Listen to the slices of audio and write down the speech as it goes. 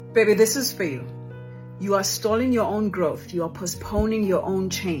Baby, this is for you. You are stalling your own growth. You are postponing your own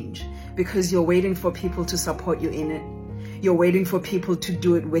change because you're waiting for people to support you in it. You're waiting for people to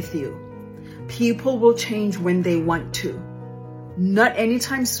do it with you. People will change when they want to. Not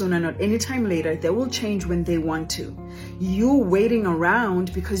anytime sooner, not anytime later. They will change when they want to. You waiting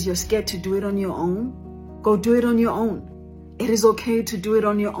around because you're scared to do it on your own? Go do it on your own. It is okay to do it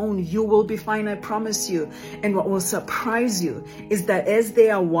on your own. You will be fine, I promise you. And what will surprise you is that as they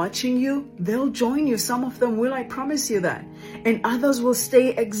are watching you, they'll join you. Some of them will, I promise you that. And others will stay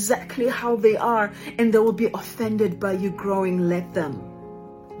exactly how they are, and they will be offended by you growing. Let them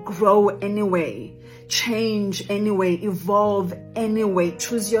grow anyway. Change anyway. Evolve anyway.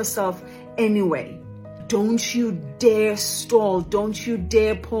 Choose yourself anyway. Don't you dare stall. Don't you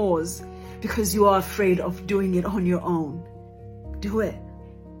dare pause because you are afraid of doing it on your own. Do it.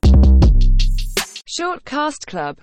 Shortcast Club.